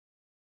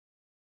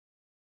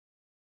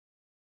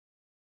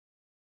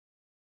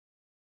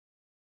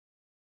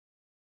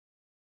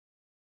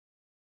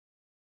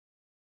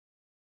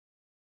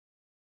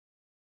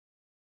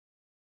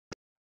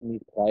watching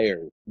these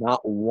players,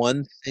 not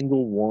one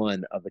single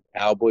one of the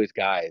Cowboys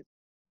guys,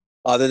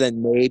 other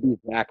than maybe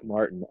Zack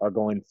Martin, are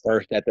going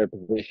first at their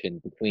position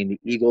between the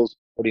Eagles,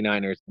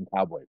 49ers, and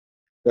Cowboys.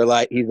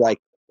 He's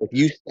like, if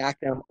you stack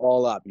them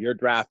all up, you're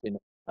drafting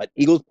an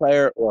Eagles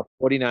player or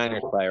a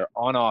 49ers player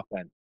on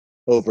offense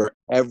over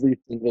every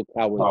single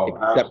Cowboys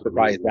except for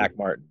probably Zack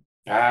Martin.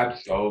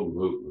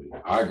 Absolutely.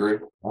 I agree.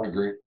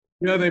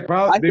 Yeah, they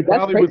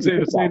probably would say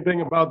the same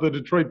thing about the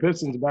Detroit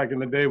Pistons back in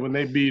the day when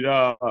they beat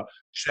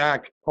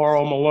Shaq,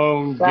 Karl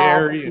Malone,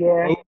 Gary.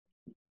 Yeah.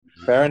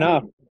 Fair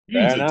enough.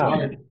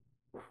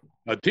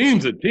 A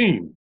team's a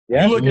team.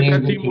 Yeah. You look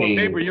at that team on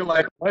paper, you're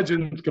like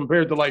legends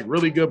compared to like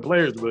really good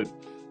players, but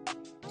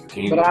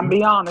I'll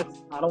be honest,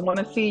 I don't want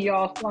to see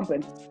y'all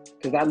slumping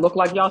because that looked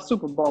like y'all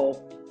Super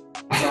Bowl.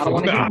 I don't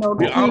want to hear no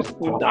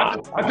excuses.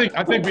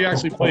 I think we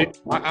actually played.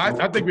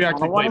 I think we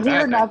actually played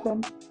bad.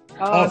 Nothing.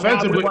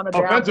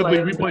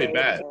 Offensively, we played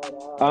bad.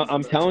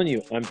 I'm telling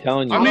you. I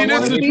mean,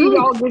 that's the truth.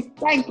 Y'all get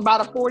spanked by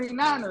the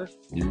 49ers.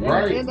 You're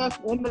right. In the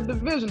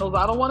divisionals.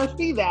 I don't want to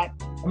see that.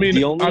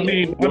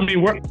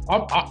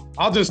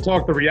 I'll just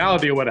talk the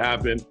reality of what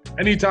happened.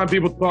 Anytime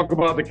people talk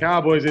about the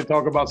Cowboys, they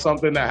talk about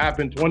something that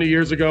happened 20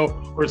 years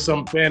ago or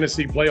some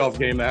fantasy playoff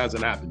game that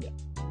hasn't happened yet.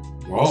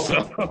 Well,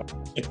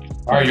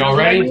 all right, y'all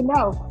ready? You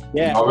know.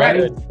 Yeah. All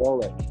ready?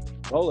 Roll it.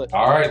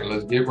 All right,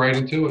 let's get right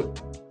into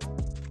it.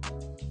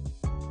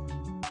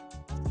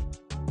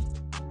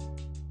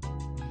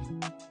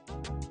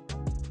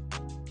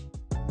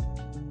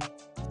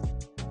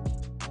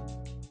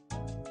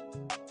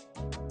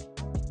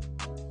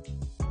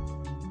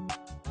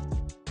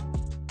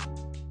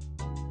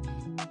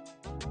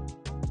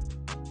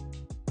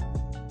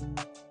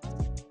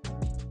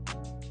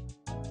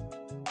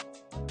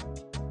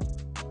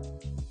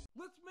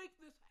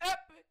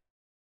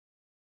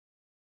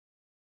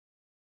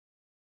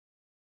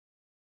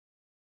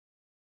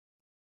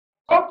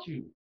 Brought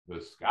you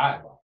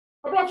TheSkyBoxx.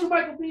 I brought you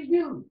Michael B.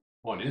 Hughes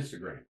on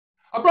Instagram.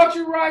 I brought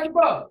you Ryan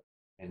Above.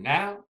 And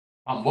now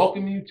I'm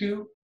welcoming you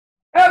to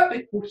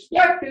Epic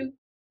Perspective.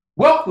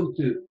 Welcome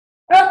to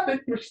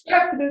Epic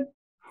Perspective,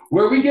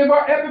 where we give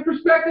our epic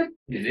perspective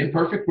in an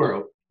imperfect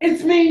world.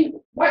 It's me,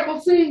 Michael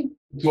C.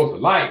 It's over the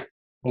light,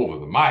 over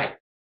the mic.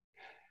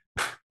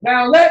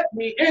 Now let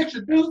me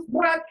introduce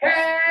my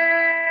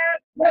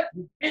cat.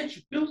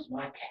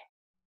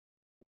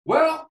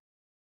 Well,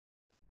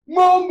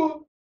 Mama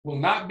will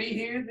not be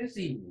here this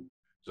evening,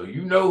 so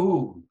you know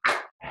who.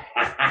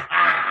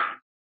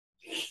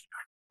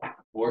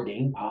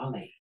 4-game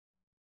parlay.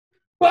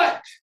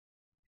 But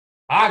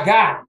I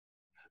got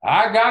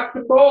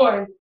the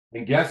boy,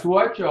 and guess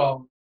what,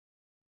 y'all?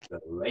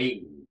 The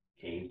lady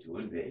came to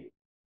invade.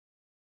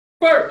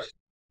 First,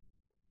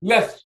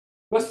 let's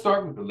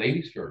start with the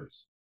ladies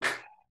first.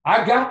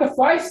 I got the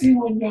feisty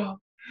one, y'all.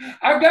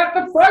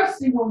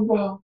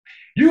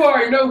 You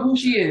already know who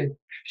she is.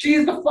 She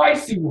is the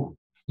feisty one.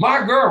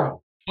 My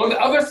girl, on the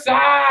other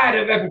side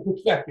of Epic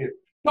Perspective,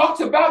 talks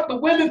about the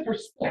women's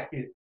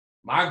perspective.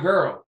 My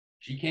girl,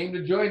 she came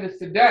to join us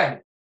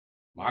today.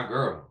 My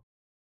girl,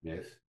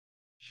 Miss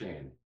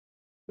Shannon.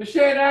 Miss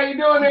Shannon, how you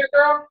doing there,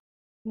 girl?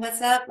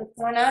 What's up? What's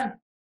going on?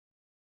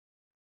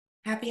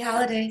 Happy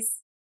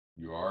holidays.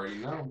 You already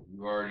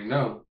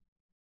know.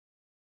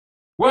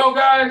 Well,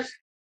 guys,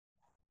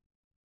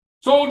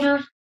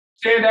 soldiers,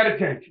 stand at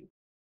attention.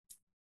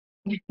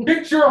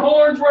 Get your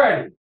horns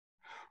ready.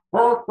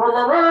 The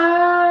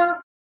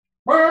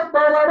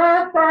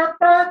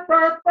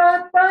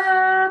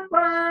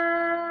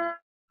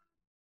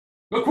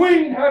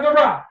queen has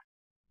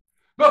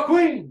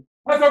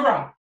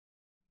arrived.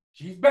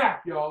 She's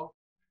back, y'all.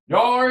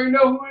 Y'all already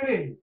know who it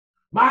is.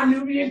 My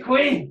Nubian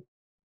queen,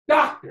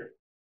 Dr.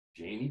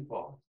 Jaimie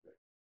Foster.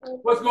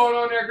 What's going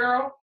on there,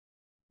 girl?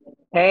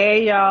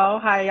 Hey, y'all.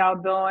 How y'all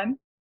doing?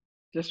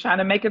 Just trying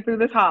to make it through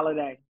this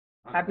holiday.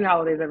 Happy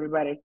holidays,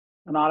 everybody,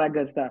 and all that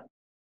good stuff.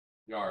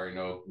 You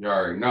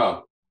already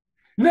know.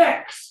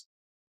 Next,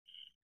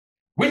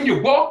 when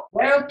you walk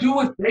down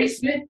to his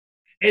basement,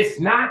 it's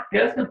not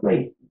just a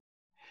basement.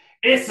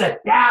 It's a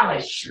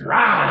Dallas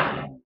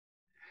shrine.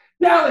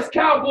 Dallas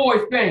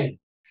Cowboys fan.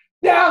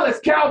 Dallas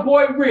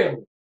Cowboy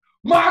realist.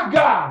 My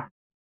guy,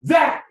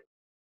 Zack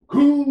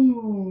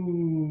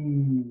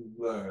KUMLER.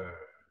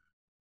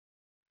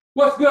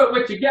 What's good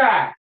with you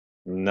guys?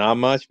 Not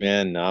much,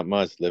 man. Not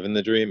much. Living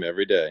the dream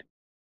every day.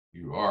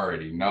 You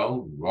already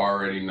know.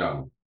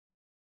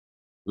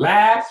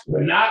 Last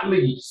but not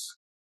least,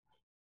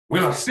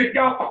 when I stick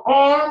out the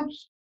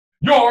arms,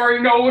 you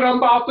already know what I'm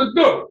about to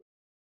do.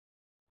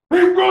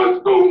 He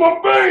runs through my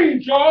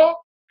veins, y'all.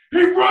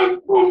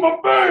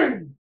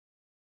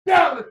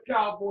 Dallas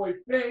Cowboy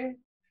fan,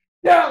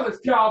 Dallas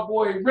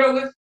Cowboy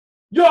realist.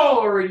 Y'all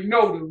already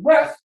know the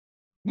rest.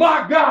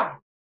 My God,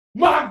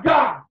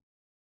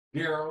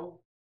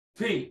 Darrel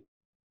T.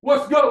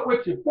 What's good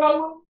with you,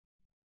 fella?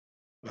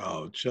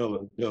 Oh,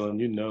 chilling.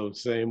 You know,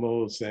 same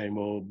old.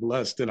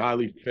 Blessed and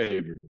highly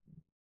favored.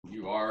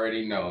 You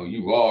already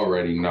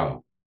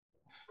know.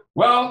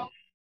 Well,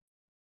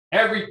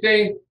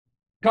 everything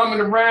coming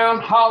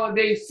around,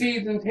 holiday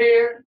season's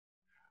here.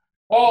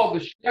 all the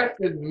chefs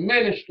as an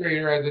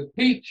administrator, as a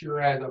teacher,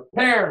 as a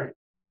parent.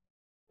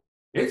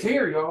 It's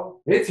here,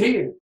 y'all. It's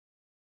here.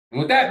 And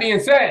with that being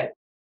said,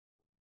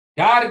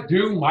 gotta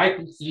do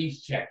Michael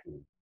C's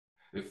check-in.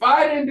 If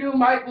I didn't do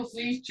Michael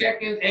C's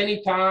check-ins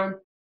anytime,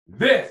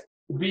 this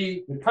would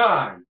be the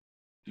time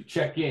to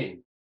check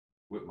in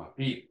with my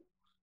people.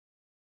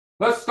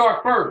 Let's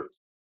start first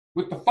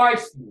with the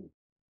feisty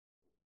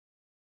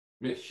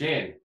Miss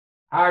Shannon.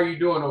 How are you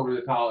doing over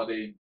this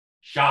holiday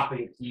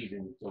shopping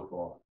season so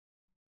far?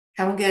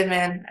 I'm good,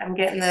 man. I'm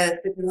getting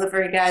the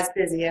delivery guys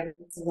busy every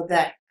single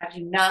day. I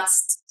do not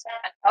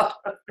stand out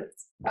of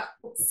this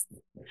house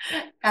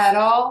at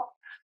all.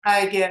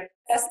 I get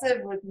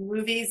festive with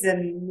movies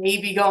and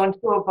maybe going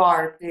to a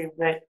bar too,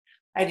 but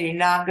I do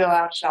not go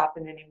out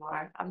shopping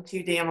anymore. I'm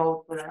too damn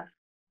old for that.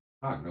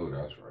 I know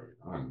that's right.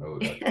 I know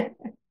that's right.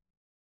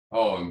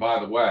 Oh, and by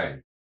the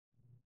way,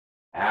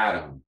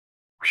 Adam,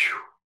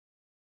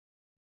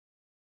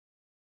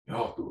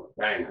 y'all threw a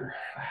banger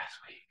last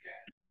week.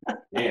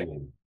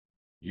 Shannon,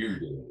 you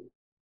did.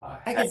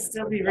 I could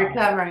still be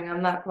recovering.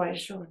 I'm not quite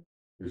sure.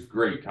 It was a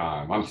great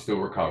time. I'm still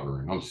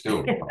recovering.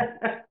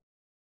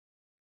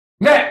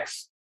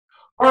 Next.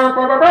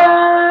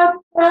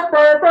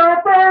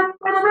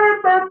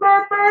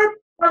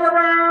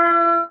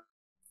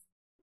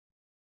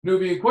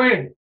 Nubian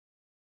Queen.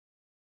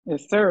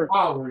 Yes, sir.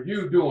 How are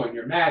you doing,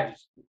 Your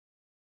Majesty?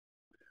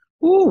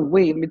 Ooh,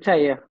 wait, let me tell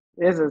you,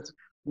 this is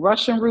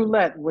Russian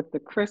roulette with the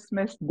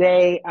Christmas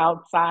day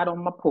outside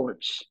on my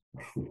porch.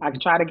 I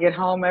try to get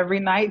home every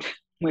night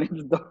when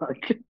it's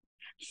dark.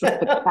 So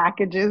the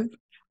packages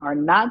are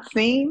not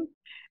seen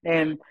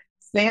and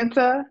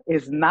Santa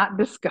is not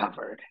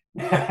discovered.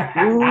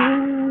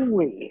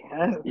 Ooh-wee.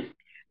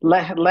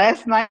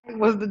 Last night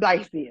was the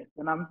diciest,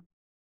 and I'm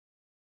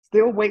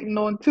still waiting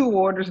on 2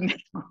 orders now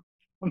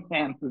from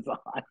Amazon.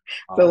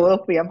 So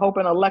we'll see. I'm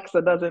hoping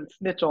Alexa doesn't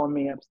snitch on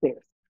me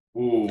upstairs.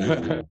 Ooh.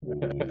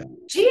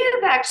 She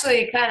is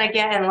actually kind of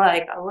getting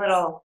like a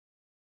little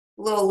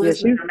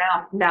loose in her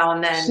mouth now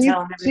and then,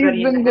 telling everybody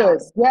she's been in the good.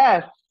 house.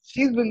 Yes,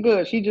 she's been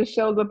good. She just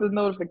shows up as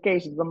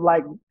notifications. I'm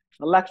like,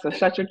 Alexa,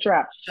 shut your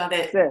trap. Shut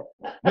it.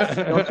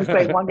 Don't you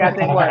say one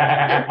goddamn word.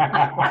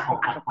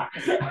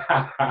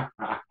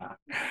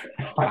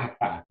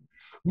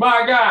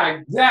 My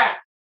guy, Zack.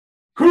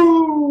 KUMLER.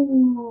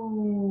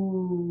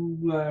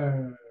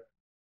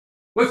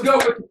 Let's go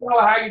with the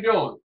fella. How you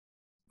doing?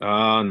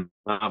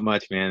 Not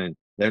much, man. And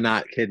they're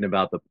not kidding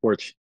about the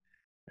porch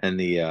and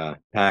the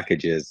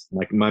packages.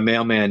 Like my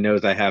mailman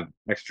knows I have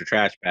extra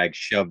trash bags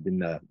shoved in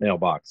the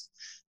mailbox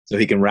so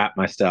he can wrap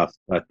my stuff.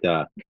 But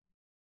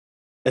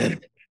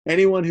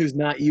anyone who's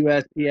not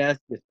USPS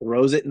just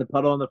throws it in the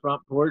puddle on the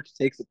front porch,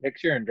 takes a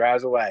picture, and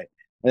drives away.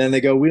 And then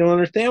they go, "We don't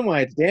understand why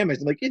it's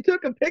damaged." I'm like, "You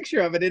took a picture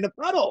of it in a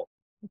puddle."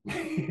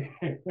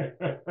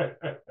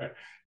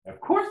 Of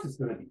course it's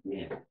going to be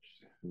damaged.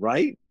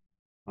 Right?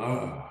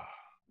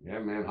 Yeah,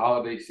 man,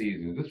 holiday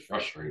season, it's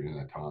frustrating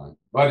at times,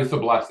 but it's a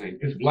blessing.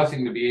 It's a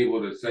blessing to be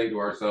able to say to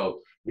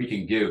ourselves, we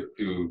can give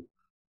to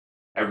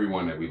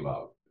everyone that we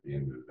love at the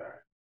end of the day.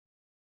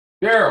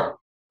 Darrel,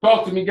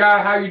 talk to me,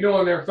 guy. How you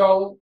doing there,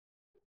 fella?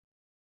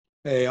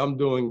 Hey, I'm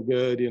doing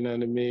good. You know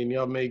what I mean?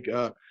 Y'all make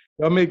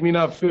me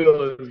not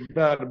feel as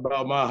bad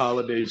about my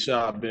holiday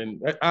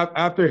shopping.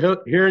 After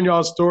hearing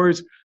y'all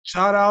stories,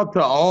 shout out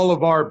to all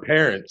of our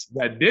parents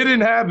that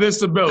didn't have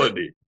this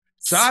ability.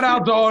 Shout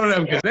out to all of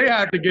them because they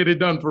had to get it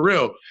done for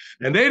real.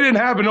 And they didn't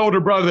have an older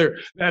brother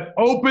that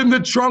opened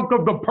the trunk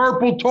of the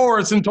purple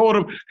Taurus and told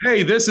him,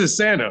 "Hey, this is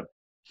Santa."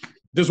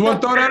 Just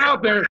want to throw that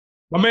out there.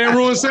 My man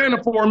ruined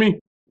Santa for me.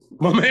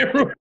 My man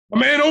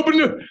opened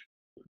the.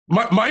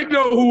 Mike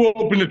know who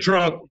opened the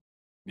trunk.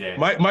 Yeah.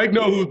 Mike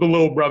know who's the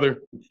little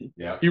brother.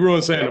 Yeah. He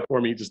ruined Santa for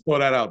me. Just throw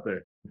that out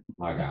there.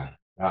 My God,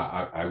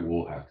 I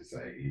will have to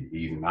say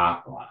he's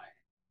not lying.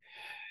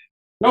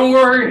 Don't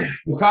worry,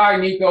 Micheal,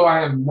 Nico,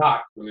 I am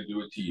not going to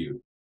do it to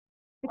you.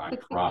 I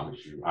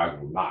promise you, I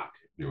will not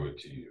do it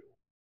to you.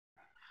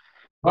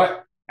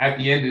 But at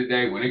the end of the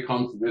day, when it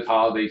comes to this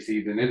holiday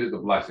season, it is a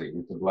blessing.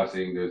 It's a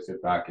blessing to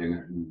sit back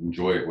and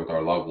enjoy it with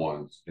our loved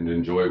ones and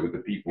enjoy it with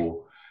the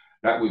people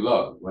that we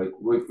love, like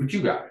with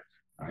you guys.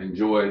 I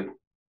enjoy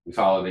this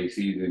holiday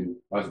season,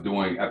 us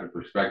doing Epic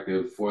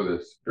Perspective for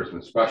this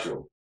Christmas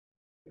special.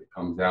 It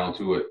comes down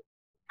to it.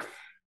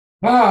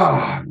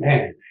 Ah,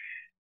 man.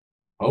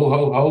 Ho,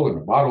 ho, ho, and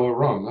a bottle of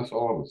rum. That's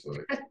all I would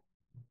say.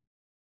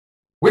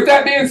 With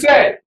that being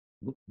said,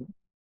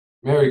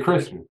 Merry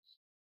Christmas,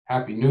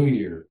 Happy New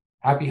Year,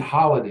 Happy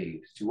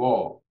Holidays to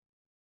all.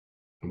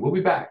 And we'll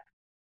be back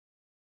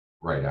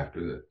right after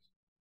this.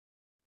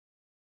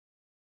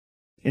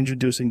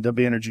 Introducing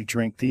W Energy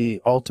Drink,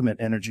 the ultimate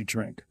energy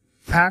drink.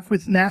 Packed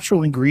with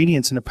natural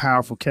ingredients and a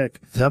powerful kick,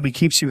 W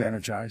keeps you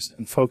energized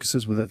and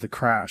focuses without the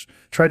crash.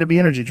 Try W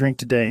Energy Drink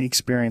today and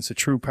experience the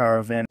true power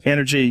of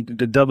energy to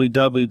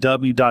www.w.gg.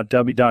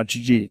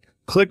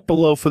 Click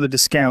below for the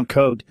discount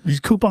code.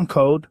 Use coupon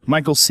code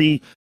Michael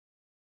C.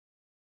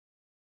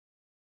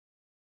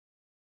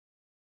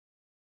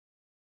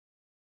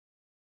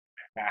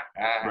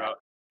 Bro,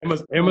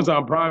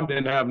 Amazon Prime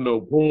didn't have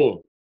no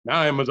pull.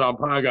 Now Amazon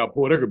Prime got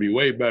pulled. There could be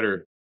way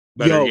better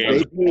Yo,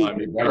 games.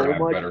 They better so have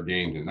much. better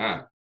games than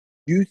that.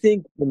 Do you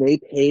think when they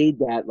paid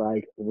that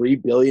like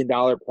 $3 billion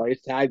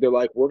price tag, they're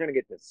like, we're going to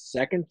get the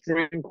second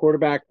string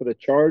quarterback for the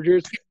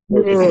Chargers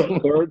versus the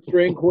third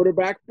string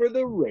quarterback for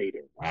the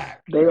Raiders?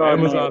 They are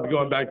Amazon's mad.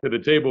 going back to the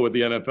table with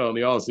the NFL in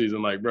the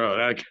offseason. Like, bro,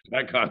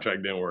 that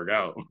contract didn't work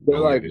out. They're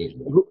like,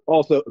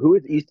 who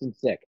is Easton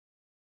Sick?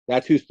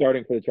 That's who's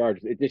starting for the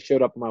Chargers. It just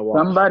showed up on my wall.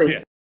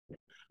 Somebody.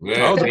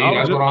 Yeah, I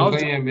that's what I'm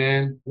was saying,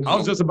 man. I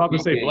was just about to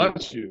say,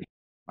 bless you.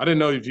 I didn't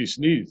know if you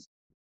sneezed.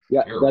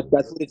 Yeah,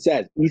 that's what it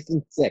says.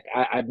 Easton Sick.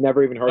 I've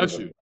never even heard Bless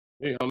of you.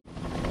 him. Hey,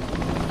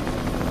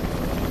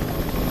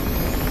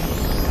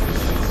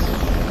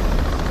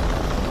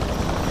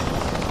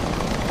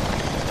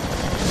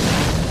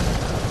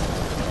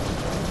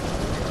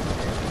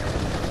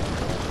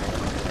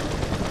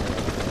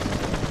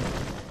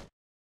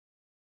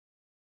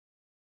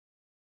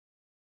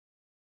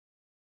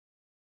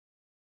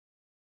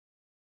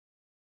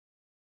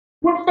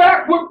 We're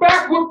back, we're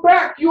back, we're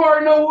back. You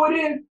already know who it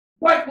is.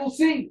 Michael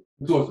C.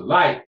 Source of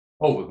light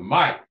over the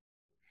mic.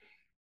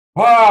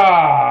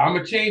 I'm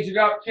gonna change it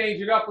up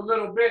a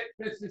little bit.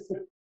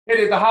 It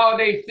is the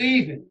holiday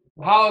season.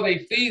 The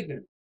holiday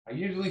season. I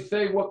usually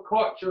say what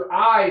caught your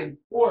eye in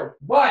sports,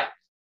 but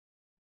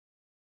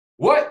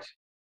what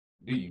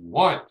do you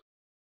want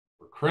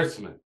for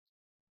Christmas?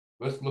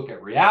 Let's look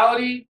at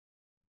reality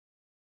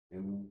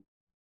and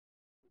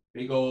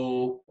big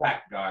old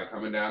fat guy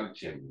coming down the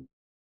chimney.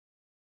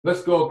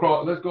 Let's go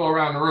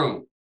around the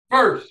room.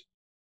 First,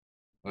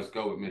 let's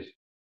go with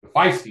the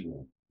feisty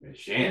one, Miss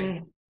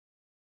Shannon.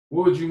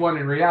 What would you want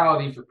in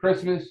reality for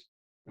Christmas?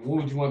 And what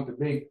would you want the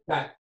big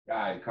fat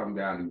guy to come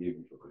down and give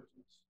you for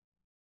Christmas?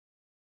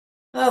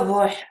 Oh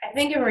boy, I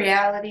think in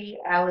reality,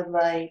 I would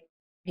like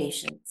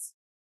patience.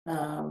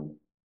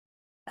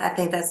 I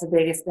think that's the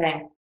biggest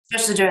thing,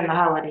 especially during the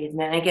holidays,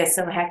 man. It gets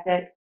so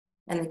hectic,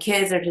 and the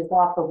kids are just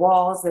off the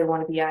walls. They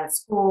want to be out of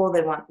school.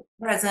 They want the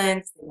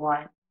presents. They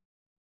want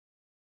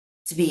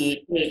to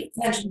be paid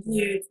attention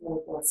to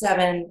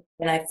 24/7.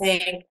 And I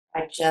think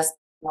I just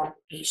want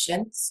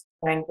patience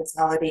during this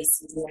holiday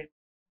season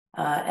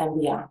and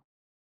beyond.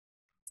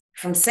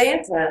 From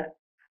Santa,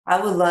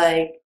 I would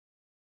like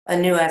a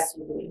new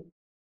SUV,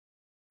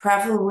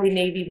 preferably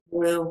navy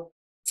blue,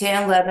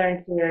 tan leather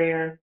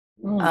interior,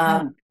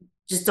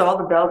 just all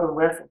the bells and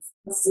whistles.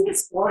 Let's do the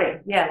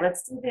sporting. Yeah,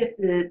 let's do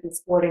the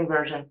sporting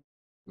version.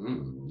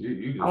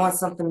 I want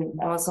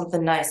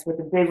something nice with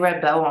a big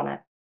red bow on it.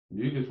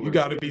 You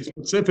got to be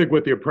specific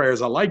with your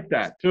prayers. I like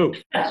that too.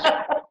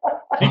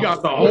 She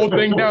got the whole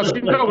thing down.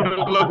 She knows what it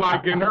looked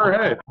like in her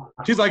head.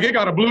 She's like, it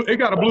got a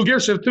blue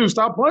gear shift too.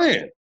 Stop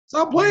playing.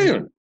 Stop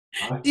playing.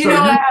 Do you know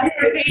I have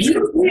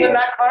patience when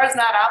that car's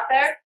not out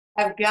there?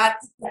 I've got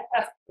to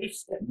have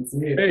patience.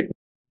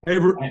 Hey,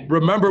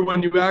 remember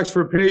when you ask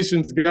for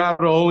patience, God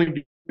will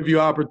only give you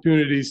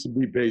opportunities to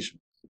be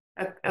patient.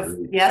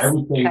 Yes,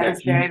 everything that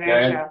is very,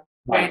 very true.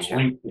 Very true.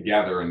 Linked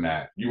together in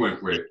that. You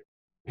went with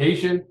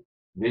patient,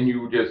 then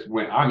you just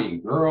went, I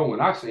mean, girl,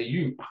 when I say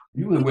you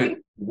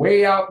went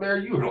way out there,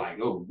 you were like,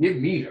 oh, give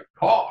me the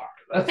car.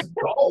 Let's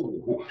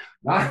go.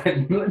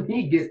 Let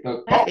me get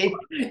the car.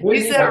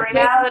 We said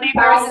reality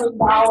versus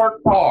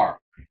 $50,000 car.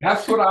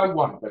 That's what I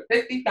want. The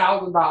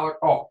 $50,000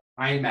 car.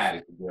 I ain't mad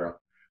at you, girl.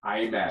 I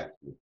ain't mad at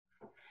you.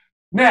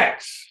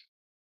 Next.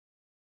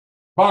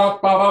 Ba,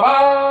 ba, ba,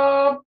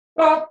 ba.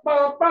 Ba,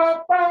 ba,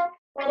 ba, ba,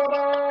 ba,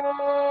 ba,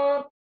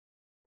 ba.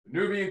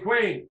 Nubian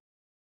Queen.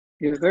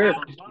 Yes, sir.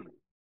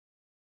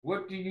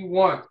 What do you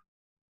want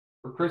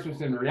for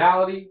Christmas in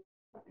reality?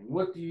 And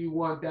what do you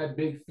want that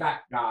big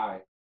fat guy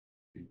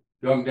to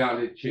come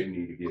down his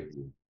chimney to give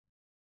you?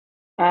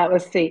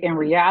 Let's see. In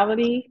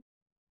reality,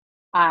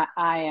 I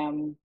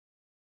am,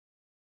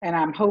 and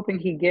I'm hoping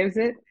he gives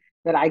it,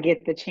 that I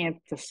get the chance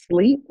to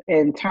sleep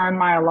and turn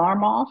my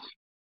alarm off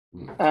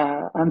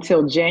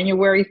until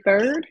January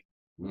 3rd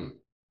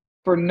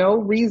for no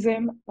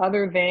reason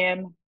other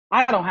than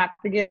I don't have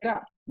to get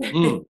up.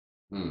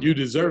 You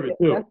deserve it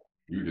too.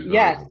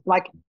 Yes,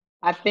 like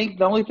I think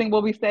the only thing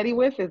we'll be steady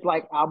with is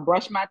like I'll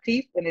brush my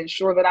teeth and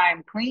ensure that I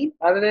am clean.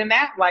 Other than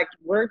that, like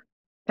we're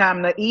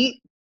time to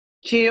eat,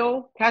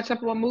 chill, catch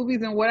up on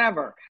movies and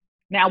whatever.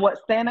 Now, what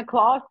Santa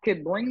Claus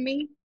could bring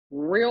me,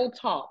 real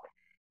talk,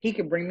 he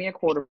could bring me a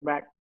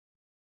quarterback.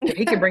 If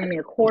he could bring me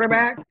a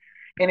quarterback,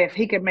 and if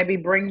he could maybe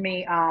bring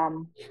me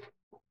an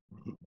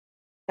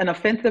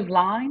offensive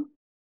line,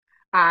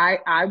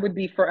 I would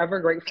be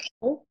forever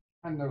grateful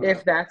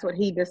if that's what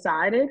he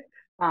decided.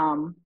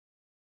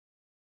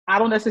 I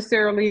don't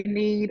necessarily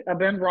need a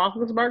Ben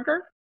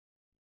Roethlisberger.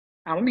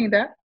 I don't need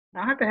that. I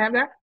don't have to have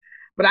that.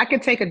 But I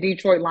could take a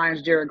Detroit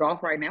Lions Jared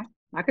Goff right now.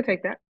 I could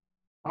take that.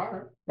 All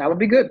right. That would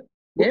be good.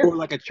 Yeah. Or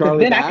like a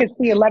Charlie. Then I could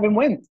see 11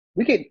 wins.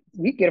 We could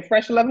get a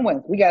fresh 11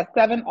 wins. We got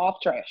 7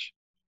 off trash.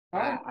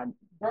 All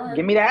right.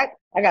 Give me that.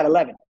 I got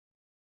 11.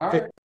 All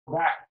right.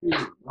 Back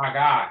to my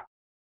guy,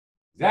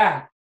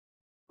 Zack.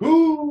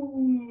 KUMLER.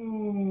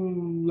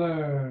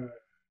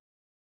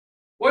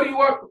 What do you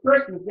want for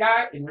Christmas,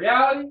 guy, in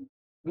reality?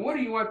 And what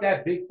do you want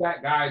that big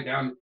fat guy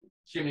down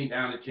chimney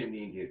down the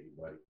chimney and give you,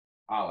 buddy.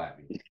 I'll at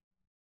me.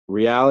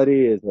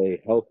 Reality is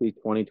a healthy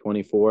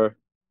 2024.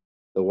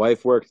 The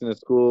wife works in a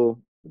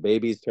school. The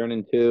baby's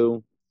turning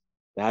 2.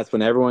 That's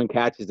when everyone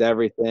catches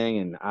everything,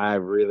 and I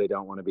really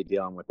don't want to be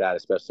dealing with that,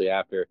 especially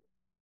after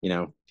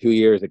 2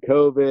 years of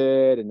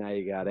COVID, and now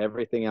you got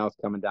everything else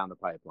coming down the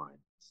pipeline.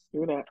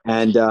 Do that.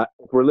 And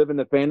if we're living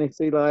the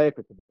fantasy life,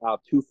 it's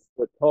about 2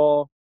 foot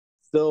tall,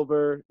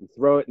 silver. You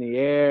throw it in the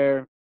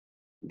air.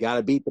 You got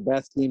to beat the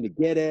best team to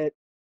get it.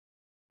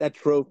 That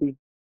trophy.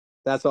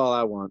 That's all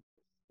I want.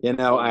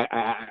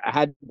 I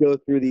had to go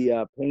through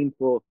the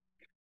painful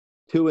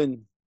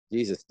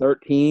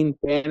 13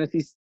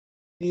 fantasy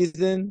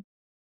season,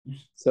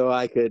 so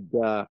I could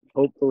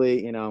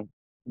hopefully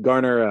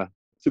garner a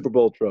Super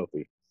Bowl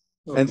trophy.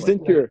 And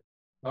since you're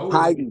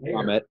hiding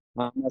from it,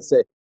 I'm gonna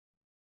say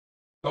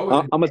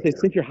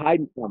since you're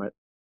hiding from it,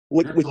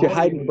 what you're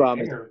hiding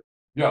from is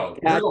yo.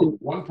 There's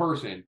one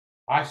person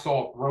I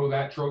saw throw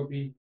that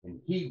trophy, and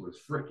he was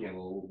freaking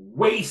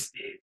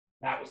wasted.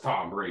 That was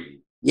Tom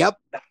Brady. Yep.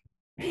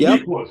 He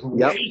was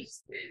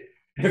wasted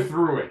and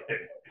threw it.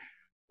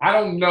 I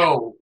don't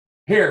know.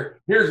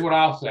 Here's what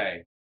I'll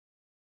say.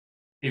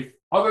 If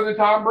other than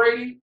Tom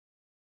Brady,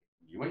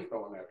 you ain't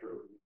throwing that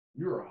trophy.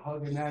 You're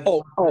hugging that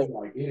trophy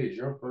like it is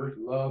your first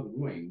love.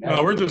 You ain't never.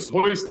 No, we're just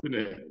hoisting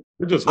it.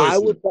 We're just hoisting I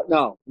would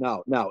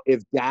no.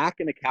 If Dak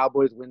and the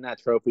Cowboys win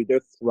that trophy,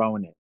 they're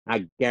throwing it.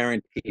 I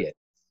guarantee it.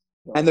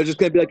 And they're just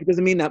going to be like, it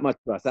doesn't mean that much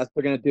to us. That's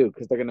what they're going to do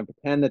because they're going to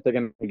pretend that they're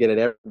going to get it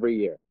every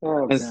year.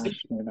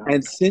 Since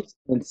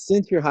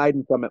you're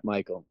hiding from it,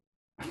 Michael,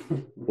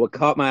 what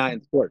caught my eye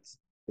in sports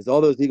is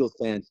all those Eagles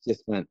fans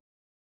just went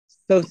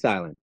so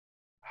silent.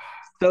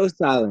 So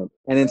silent.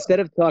 And instead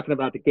of talking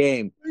about the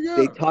game,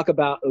 they talk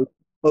about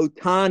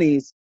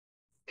Ohtani's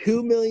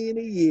 $2 million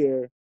a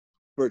year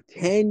for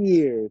 10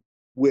 years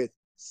with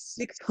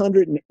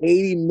 $680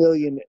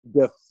 million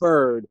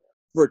deferred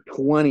for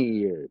 20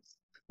 years.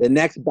 The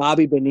next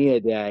Bobby Bonilla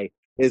day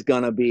is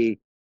going to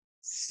be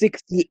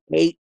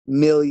 $68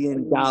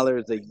 million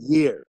a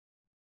year.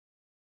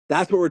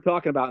 That's what we're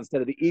talking about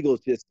instead of the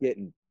Eagles just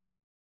getting.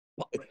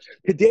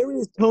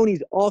 Kadarius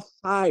Toney's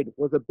offside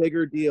was a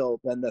bigger deal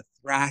than the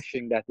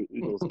thrashing that the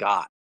Eagles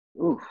got.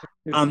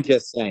 I'm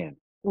just saying.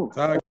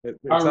 I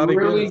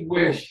really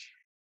wish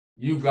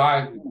you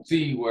guys could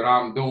see what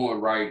I'm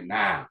doing right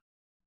now.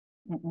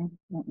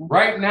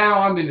 Right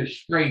now, I'm in a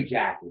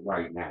straitjacket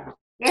right now.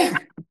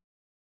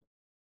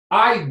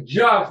 I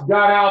just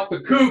got out the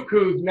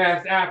cuckoo's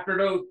nest after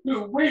those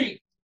 2 weeks.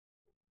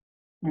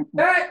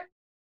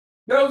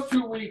 Those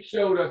 2 weeks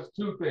showed us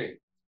 2 things.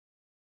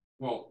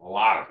 Well, a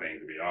lot of things,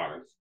 to be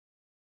honest.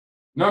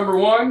 Number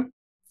one,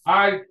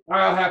 I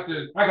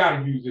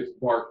gotta use this,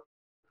 Bart.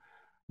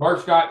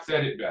 Bart Scott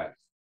said it best.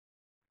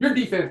 Your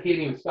defense can't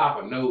even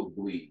stop a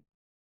nosebleed.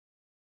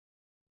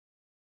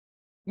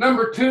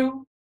 Number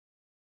 2,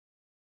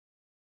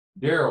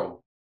 Darrel.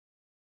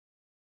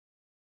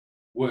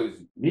 Was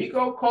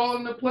Nico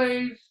calling the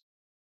plays?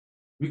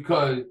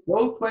 Because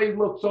those plays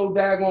look so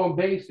daggone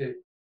basic.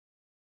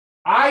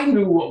 I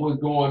knew what was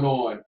going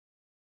on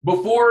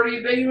before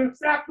they even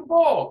snapped the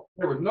ball.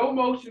 There was no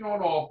motion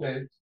on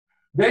offense.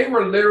 They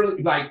were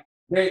literally like,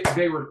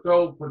 they were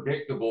so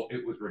predictable,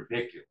 it was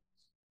ridiculous.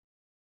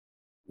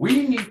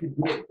 We need to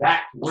get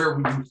back to where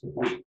we used to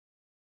be.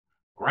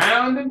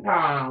 Ground and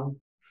pound,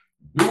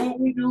 do what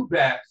we do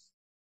best.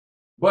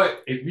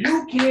 But if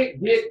you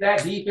can't get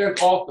that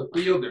defense off the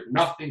field, there's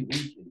nothing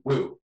we can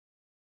do.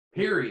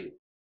 Period.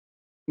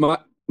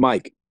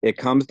 Mike, it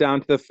comes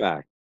down to the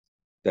fact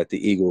that the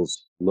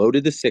Eagles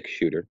loaded the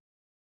 6-shooter,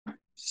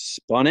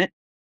 spun it,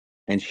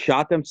 and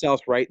shot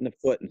themselves right in the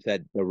foot and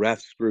said, the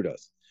refs screwed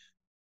us.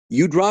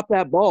 You drop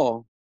that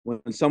ball when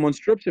someone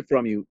strips it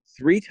from you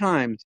 3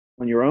 times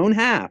on your own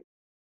half.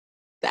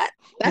 That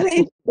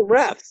ain't the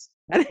refs.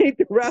 That ain't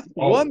the refs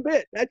one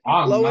bit. That's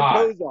blowing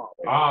toes off.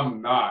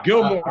 I'm not.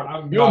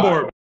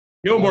 Gilmore,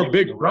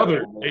 big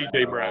brother,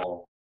 AJ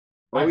Brown.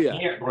 I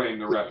can't blame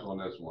the refs on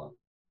this one.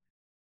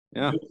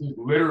 Yeah. This is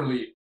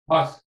literally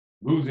us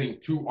losing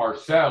to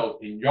ourselves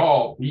and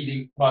y'all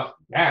beating us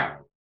down.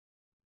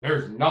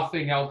 There's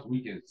nothing else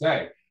we can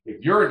say.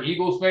 If you're an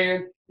Eagles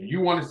fan and you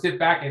want to sit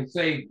back and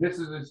say this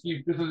is an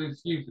excuse, this is an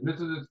excuse, and this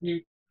is an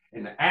excuse,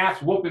 and the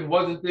ass whooping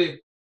wasn't the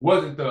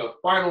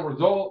final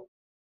result,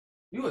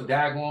 you a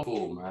daggone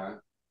fool, man.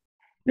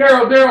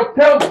 Darrel,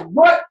 tell me,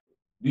 what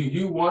do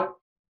you want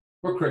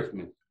for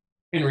Christmas?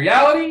 In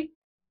reality,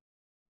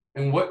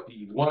 and what do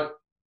you want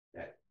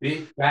that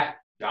big, fat,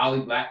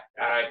 jolly black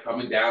guy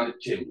coming down the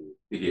chimney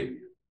to give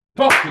you?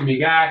 Talk to me,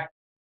 guy.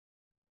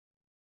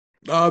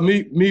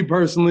 Me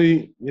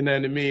personally, you know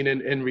what I mean?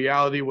 In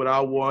reality, what I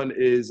want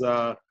is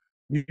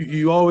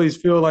you always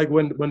feel like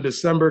when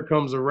December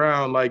comes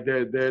around, like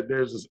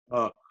there's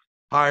a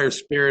higher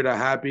spirit of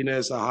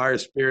happiness, a higher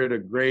spirit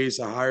of grace,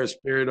 a higher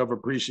spirit of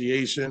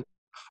appreciation,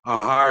 a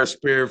higher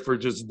spirit for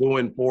just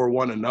doing for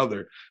one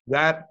another.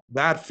 That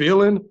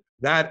feeling,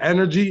 that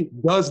energy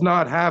does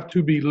not have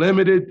to be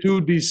limited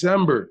to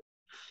December.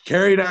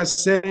 Carry that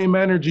same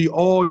energy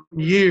all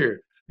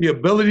year. the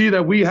ability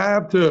that we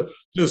have to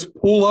just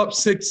pull up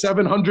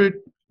 600-700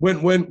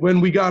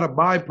 when we gotta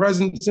buy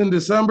presents in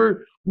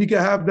December, we can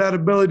have that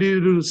ability to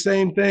do the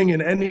same thing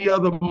in any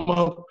other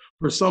month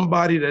for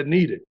somebody that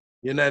need it.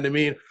 You know what I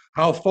mean?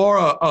 How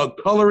far a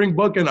coloring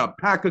book and a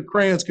pack of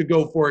crayons could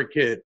go for a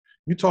kid.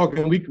 You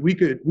talking we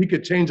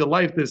could change a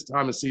life this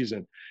time of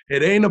season.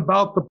 It ain't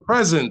about the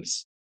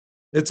presents.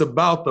 It's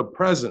about the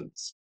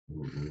presents.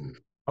 Mm-hmm.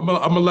 I'm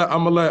gonna let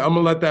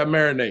that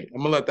marinate.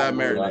 I'm gonna let that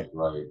marinate.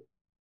 Right.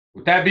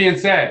 With that being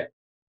said,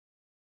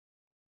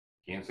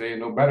 can't say it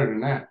no better than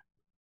that.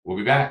 We'll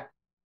be back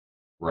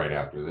right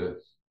after this.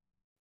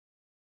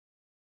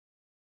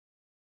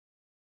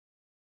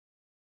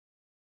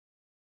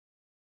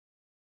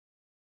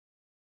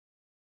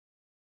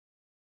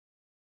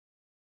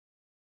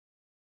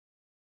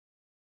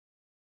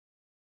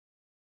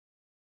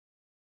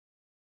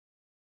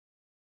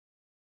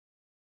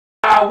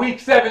 Week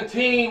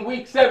 17,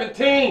 week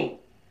 17.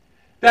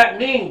 That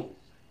means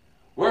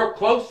we're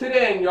close to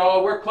the end,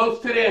 y'all. We're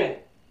close to the end.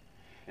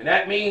 And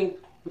that means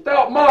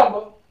without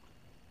Mamba,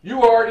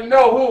 you already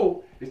know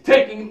who is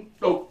taking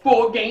those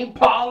 4-game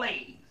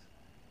parlays.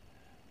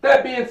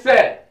 That being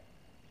said,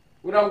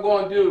 what I'm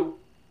going to do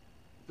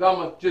is I'm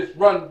going to just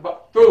run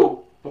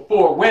through the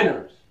 4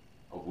 winners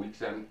of week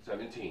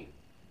 17.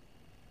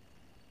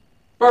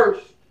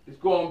 First is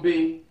going to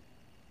be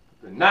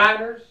the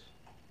Niners.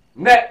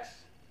 Next,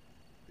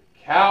 the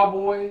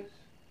Cowboys.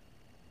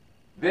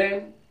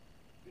 Then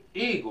the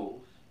Eagles.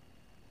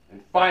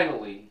 And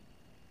finally,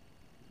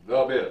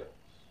 the Bills.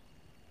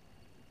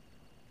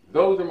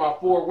 Those are my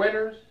 4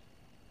 winners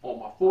on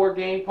my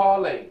 4-game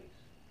parlays.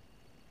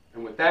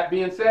 And with that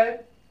being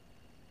said,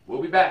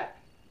 we'll be back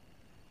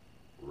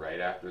right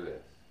after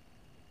this.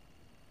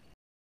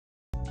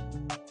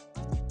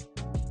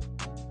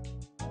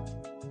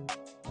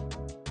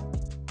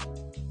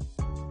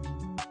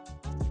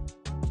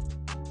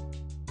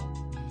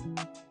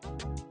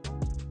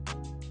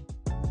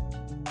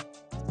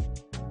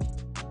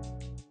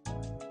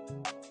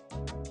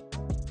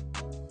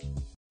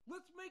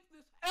 Let's make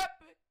this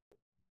epic.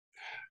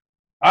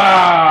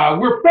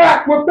 We're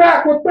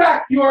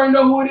back. You already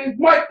know who it is,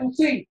 Michael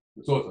C.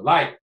 The source of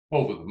life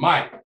over the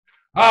mic.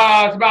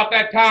 It's about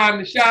that time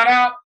to shout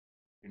out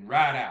and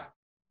ride out.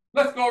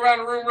 Let's go around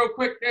the room real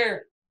quick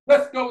there.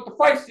 Let's go with the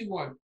feisty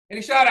one.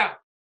 Any shout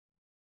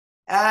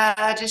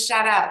out? Just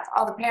shout out to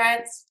all the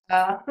parents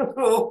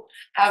who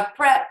have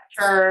prepped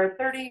for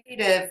 30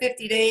 to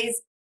 50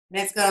 days,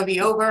 and it's going to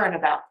be over in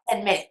about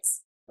 10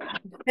 minutes.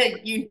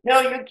 You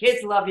know your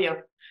kids love you.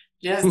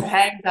 Just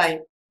hang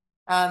tight.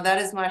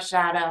 That is my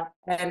shout out.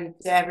 And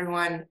to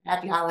everyone,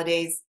 happy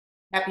holidays,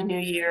 happy new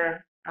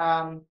year.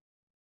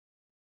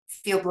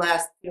 Feel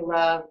blessed, feel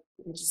loved,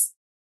 and just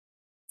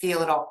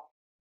feel it all.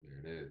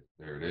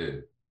 There it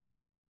is.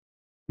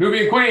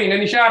 Nubian Queen,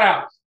 any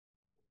shout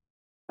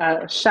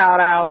outs? Shout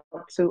out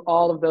to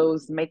all of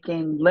those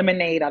making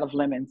lemonade out of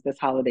lemons this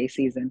holiday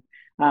season.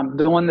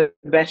 Doing the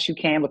best you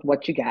can with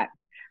what you got.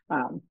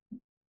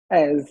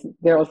 As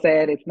Darrel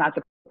said, it's not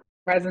the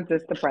presents,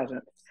 it's the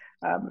presents.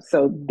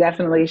 So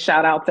definitely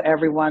shout out to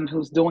everyone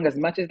who's doing as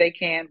much as they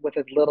can with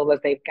as little as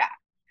they've got,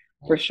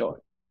 for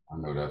sure. I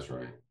know that's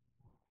right.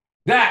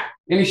 Zack,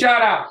 any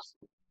shout outs?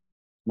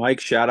 Mike,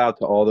 shout out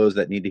to all those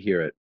that need to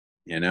hear it.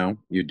 You know,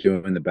 you're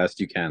doing the best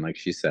you can, like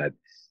she said.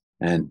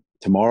 And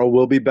tomorrow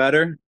will be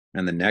better,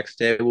 and the next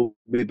day will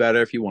be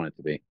better if you want it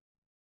to be.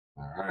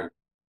 All right.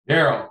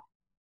 Darrel,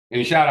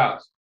 any shout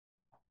outs?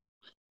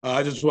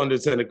 I just wanted to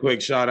send a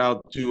quick shout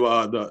out to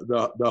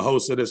the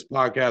host of this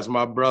podcast,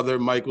 my brother,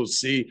 Michael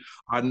C.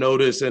 I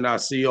notice and I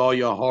see all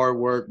your hard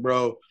work,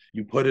 bro.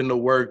 You put in the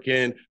work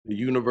in, the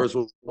universe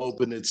will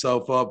open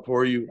itself up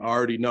for you. I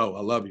already know.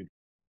 I love you.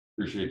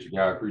 Appreciate you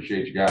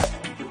guys.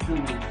 For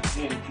tuning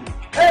into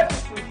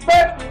Epic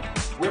Perspective,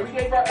 where we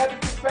gave our epic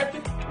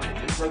perspective in an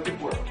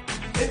imperfect world.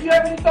 If you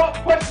have any thoughts,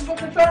 questions, or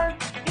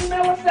concerns,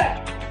 email us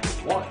at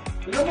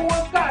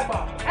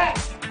SkyBoxx at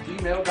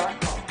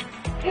gmail.com.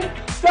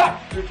 It's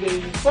Dr.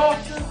 Jaimie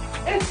Foster.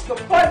 It's the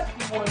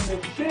feisty one,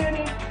 Miss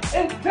Shannon.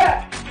 It's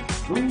Zack.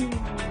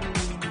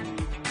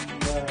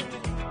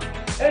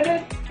 And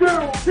it's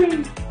Darrel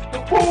P, the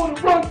pool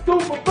that runs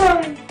through my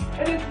veins.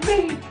 And it's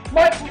me,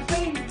 Michael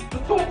C, the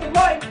source of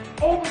life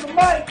over the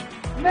mic.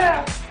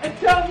 Now,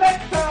 until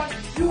next time,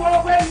 you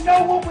already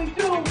know what we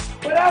do.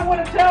 But I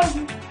want to tell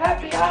you,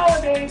 happy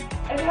holidays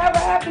and have a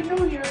happy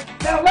new year.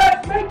 Now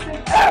let's make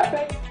this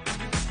epic.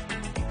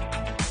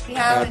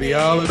 Happy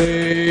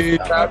holidays.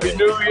 Happy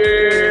New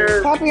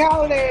Year. Happy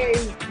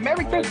holidays.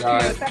 Merry All right, Christmas.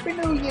 guys. Happy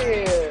New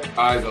Year.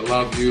 Guys, I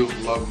love you.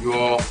 Love you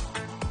all.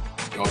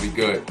 Y'all be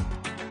good.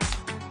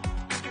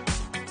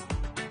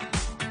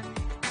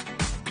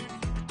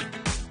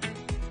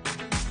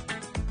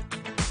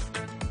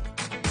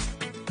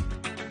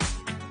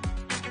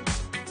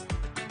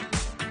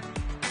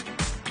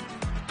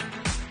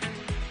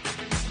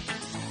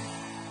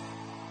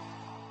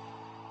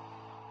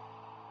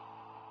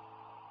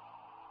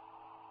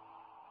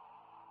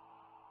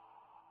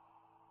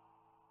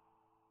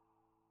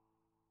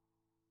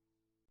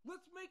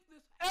 Let's make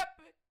this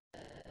epic.